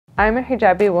I'm a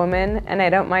hijabi woman and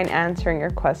I don't mind answering your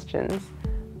questions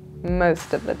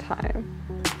most of the time.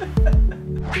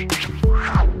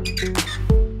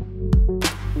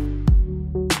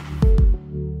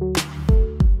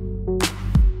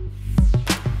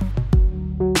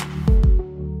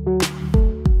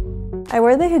 I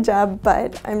wear the hijab,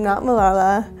 but I'm not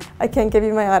Malala. I can't give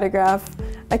you my autograph.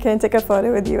 I can't take a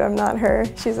photo with you. I'm not her.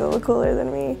 She's a little cooler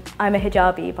than me. I'm a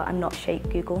hijabi, but I'm not Shape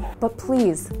Google. But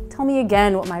please, tell me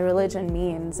again what my religion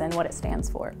means and what it stands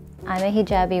for. I'm a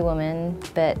hijabi woman,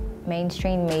 but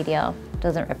mainstream media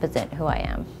doesn't represent who I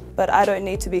am. But I don't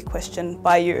need to be questioned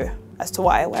by you as to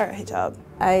why I wear a hijab.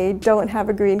 I don't have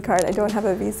a green card. I don't have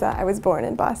a visa. I was born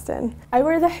in Boston. I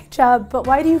wear the hijab, but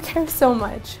why do you care so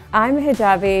much? I'm a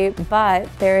hijabi, but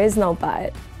there is no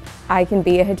but. I can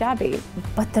be a hijabi.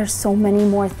 But there's so many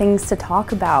more things to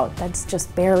talk about that's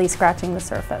just barely scratching the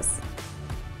surface.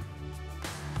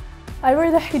 I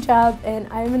wear the hijab and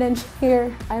I'm an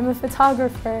engineer, I'm a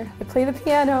photographer, I play the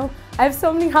piano, I have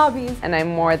so many hobbies. And I'm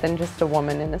more than just a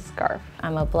woman in a scarf.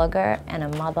 I'm a blogger and a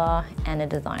mother and a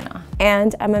designer.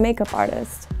 And I'm a makeup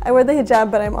artist. I wear the hijab,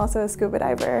 but I'm also a scuba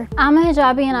diver. I'm a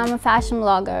hijabi and I'm a fashion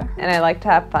blogger. And I like to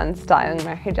have fun styling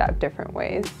my hijab different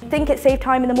ways. I think it saves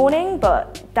time in the morning,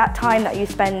 but that time that you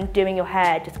spend doing your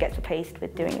hair just gets replaced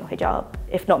with doing your hijab,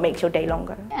 if not makes your day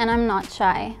longer. And I'm not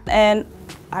shy. And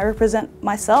I represent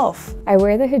myself. I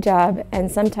wear the hijab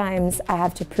and sometimes I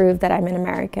have to prove that I'm an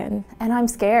American. And I'm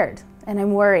scared, and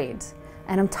I'm worried,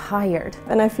 and I'm tired.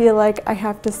 And I feel like I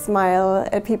have to smile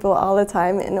at people all the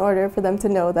time in order for them to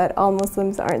know that all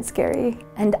Muslims aren't scary.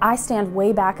 And I stand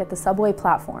way back at the subway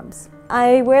platforms.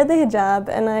 I wear the hijab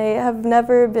and I have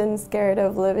never been scared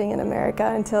of living in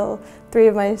America until 3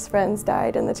 of my friends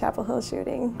died in the Chapel Hill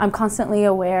shooting. I'm constantly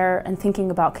aware and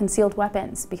thinking about concealed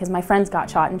weapons because my friends got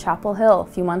shot in Chapel Hill a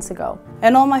few months ago.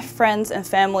 And all my friends and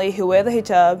family who wear the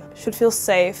hijab should feel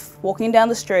safe walking down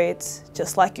the streets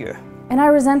just like you. And I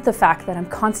resent the fact that I'm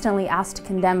constantly asked to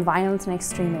condemn violence and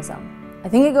extremism. I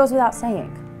think it goes without saying,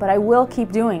 but I will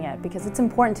keep doing it because it's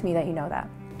important to me that you know that.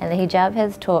 And the hijab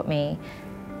has taught me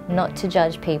not to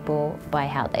judge people by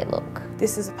how they look.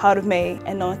 This is a part of me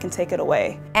and no one can take it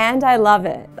away. And I love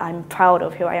it. I'm proud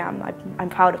of who I am. I'm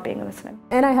proud of being a Muslim.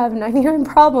 And I have 99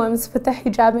 problems, but the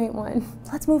hijab ain't one.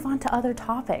 Let's move on to other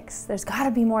topics. There's got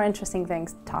to be more interesting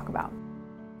things to talk about.